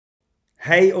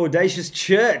Hey, Audacious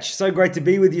Church. So great to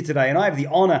be with you today. And I have the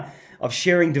honor of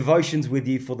sharing devotions with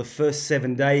you for the first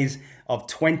 7 days of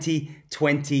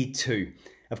 2022.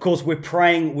 Of course, we're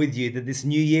praying with you that this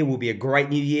new year will be a great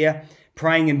new year,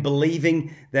 praying and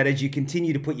believing that as you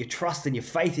continue to put your trust and your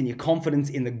faith and your confidence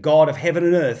in the God of heaven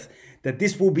and earth, that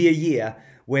this will be a year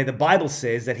where the Bible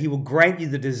says that He will grant you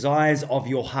the desires of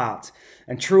your heart.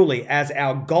 And truly, as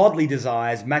our godly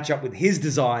desires match up with His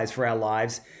desires for our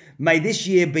lives, may this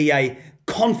year be a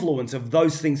confluence of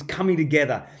those things coming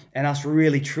together and us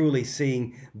really truly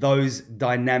seeing those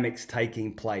dynamics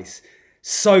taking place.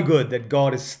 So good that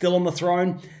God is still on the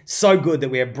throne. So good that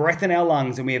we have breath in our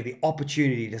lungs and we have the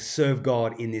opportunity to serve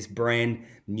God in this brand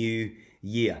new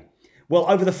year. Well,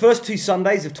 over the first 2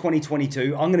 Sundays of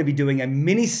 2022, I'm going to be doing a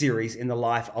mini-series in the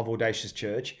life of Audacious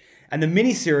Church. And the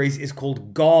mini-series is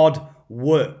called God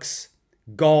Works.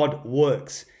 God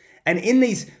Works. And in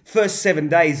these first 7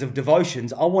 days of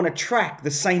devotions, I want to track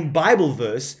the same Bible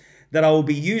verse that I will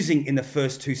be using in the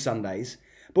first 2 Sundays.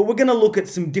 But we're going to look at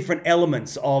some different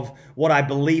elements of what I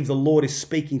believe the Lord is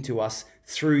speaking to us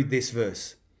through this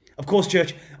verse. Of course,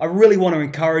 church, I really want to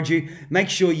encourage you. Make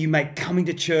sure you make coming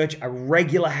to church a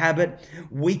regular habit,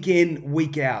 week in,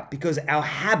 week out, because our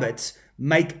habits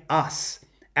make us.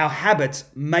 Our habits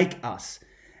make us.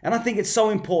 And I think it's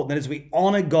so important that as we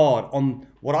honor God on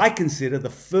what I consider the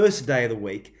first day of the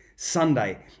week,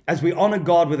 Sunday, as we honor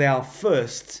God with our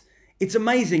firsts, it's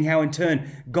amazing how in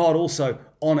turn God also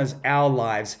honors our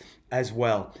lives as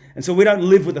well. And so we don't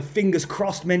live with a fingers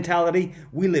crossed mentality.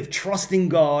 We live trusting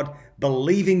God,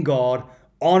 believing God,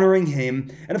 honoring Him.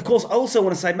 And of course, I also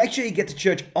want to say, make sure you get to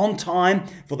church on time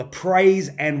for the praise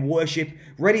and worship,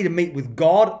 ready to meet with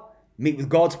God, meet with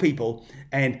God's people,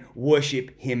 and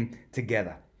worship Him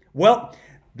together. Well,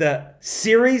 the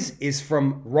series is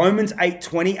from Romans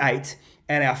 8:28,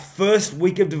 and our first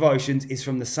week of devotions is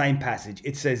from the same passage.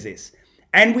 It says this,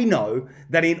 "And we know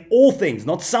that in all things,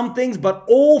 not some things, but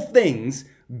all things,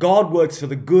 God works for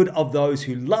the good of those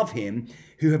who love Him,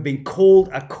 who have been called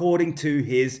according to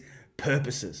His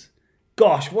purposes."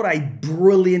 Gosh, what a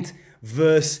brilliant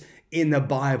verse in the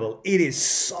Bible. It is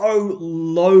so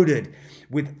loaded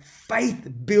with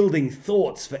faith-building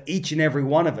thoughts for each and every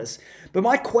one of us. But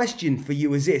my question for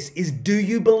you is this, do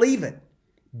you believe it?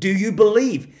 Do you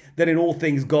believe that in all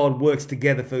things God works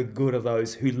together for the good of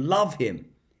those who love Him?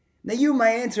 Now you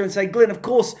may answer and say, Glyn, of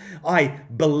course I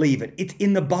believe it. It's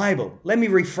in the Bible. Let me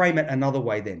reframe it another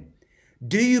way then.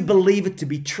 Do you believe it to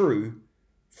be true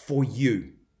for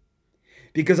you?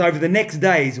 Because over the next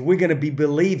days, we're going to be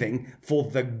believing for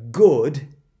the good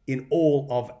in all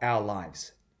of our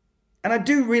lives. And I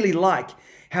do really like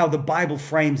how the Bible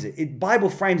frames it. The Bible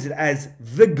frames it as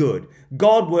the good.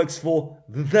 God works for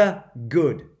the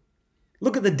good.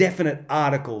 Look at the definite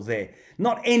article there.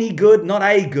 Not any good, not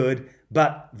a good,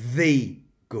 but the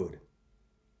good.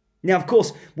 Now, of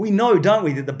course, we know, don't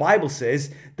we, that the Bible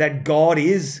says that God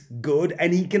is good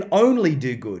and He can only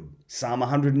do good. Psalm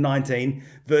 119,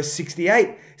 verse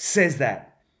 68 says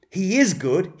that. He is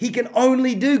good. He can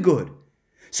only do good.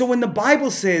 So when the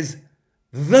Bible says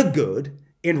the good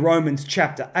in Romans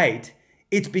chapter 8,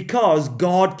 it's because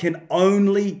God can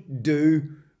only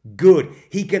do good.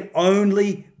 He can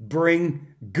only bring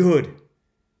good.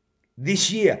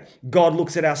 This year, God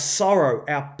looks at our sorrow,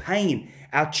 our pain,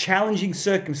 our challenging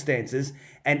circumstances,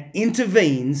 and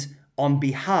intervenes on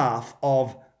behalf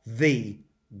of the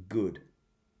good.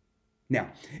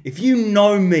 Now, if you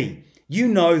know me, you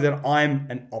know that I'm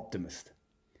an optimist.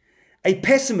 A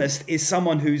pessimist is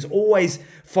someone who's always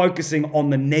focusing on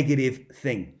the negative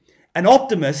thing. An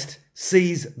optimist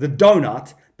sees the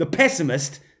donut, the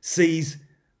pessimist sees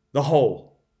the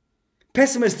whole.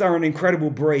 Pessimists are an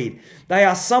incredible breed. They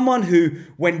are someone who,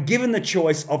 when given the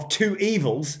choice of 2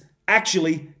 evils,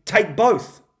 actually take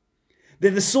both. They're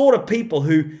the sort of people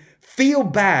who feel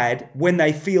bad when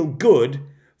they feel good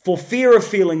for fear of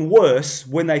feeling worse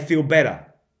when they feel better.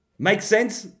 Make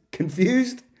sense?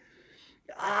 Confused?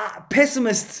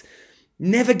 Pessimists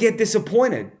never get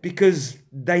disappointed because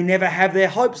they never have their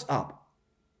hopes up.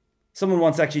 Someone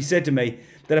once actually said to me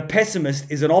that a pessimist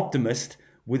is an optimist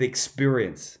with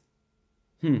experience.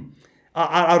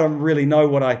 I don't really know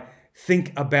what I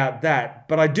think about that,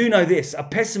 but I do know this. A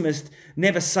pessimist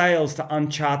never sails to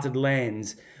uncharted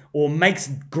lands or makes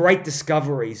great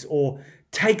discoveries or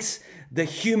takes the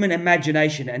human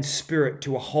imagination and spirit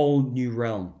to a whole new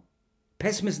realm.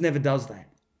 Pessimist never does that.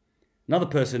 Another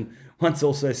person once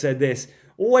also said this,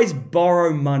 always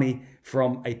borrow money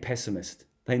from a pessimist.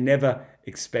 They never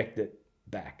expect it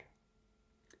back.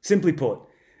 Simply put,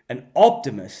 an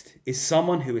optimist is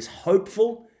someone who is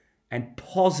hopeful and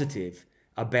positive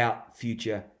about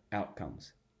future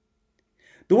outcomes.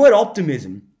 The word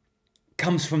optimism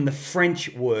comes from the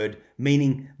French word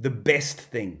meaning the best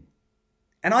thing.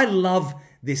 And I love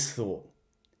this thought.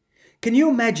 Can you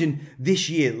imagine this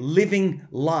year living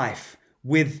life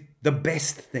with the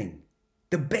best thing?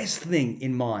 The best thing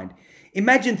in mind.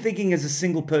 Imagine thinking as a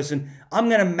single person, I'm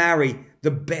going to marry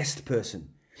the best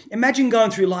person. Imagine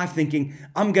going through life thinking,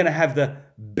 I'm going to have the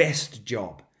best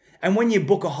job. And when you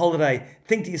book a holiday,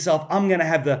 think to yourself, I'm going to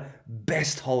have the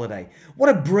best holiday. What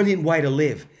a brilliant way to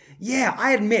live. Yeah,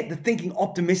 I admit that thinking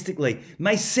optimistically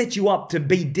may set you up to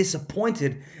be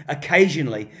disappointed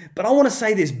occasionally, but I want to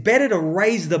say this, better to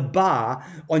raise the bar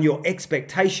on your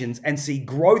expectations and see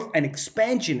growth and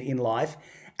expansion in life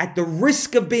at the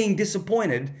risk of being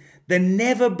disappointed than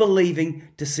never believing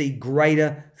to see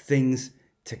greater things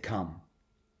to come.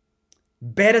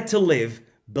 Better to live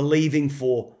believing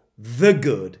for the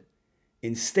good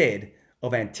instead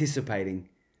of anticipating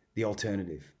the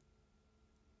alternative.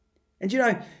 And you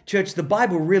know, church, the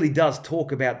Bible really does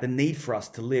talk about the need for us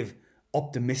to live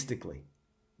optimistically.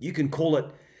 You can call it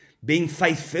being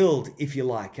faith-filled, if you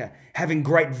like, having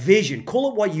great vision.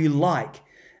 Call it what you like.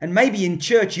 And maybe in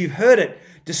church you've heard it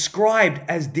described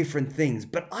as different things.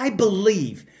 But I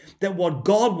believe that what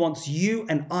God wants you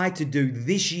and I to do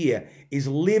this year is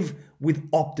live with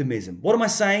optimism. What am I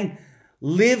saying?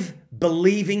 Live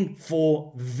believing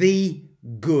for the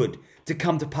good to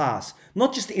come to pass,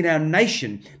 not just in our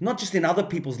nation, not just in other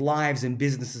people's lives and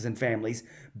businesses and families,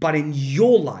 but in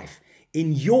your life,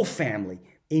 in your family,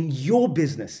 in your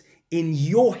business, in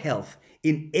your health,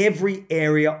 in every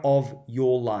area of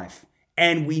your life.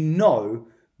 And we know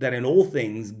that in all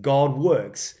things, God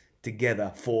works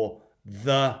together for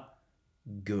the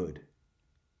good.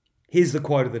 Here's the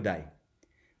quote of the day.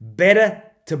 Better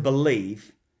to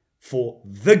believe for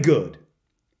the good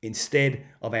instead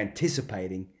of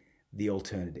anticipating the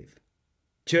alternative.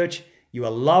 Church, you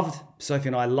are loved. Sophie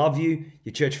and I love you.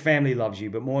 Your church family loves you.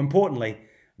 But more importantly,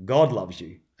 God loves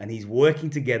you. And He's working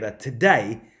together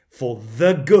today for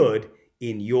the good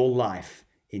in your life.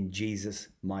 In Jesus'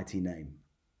 mighty name.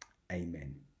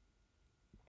 Amen.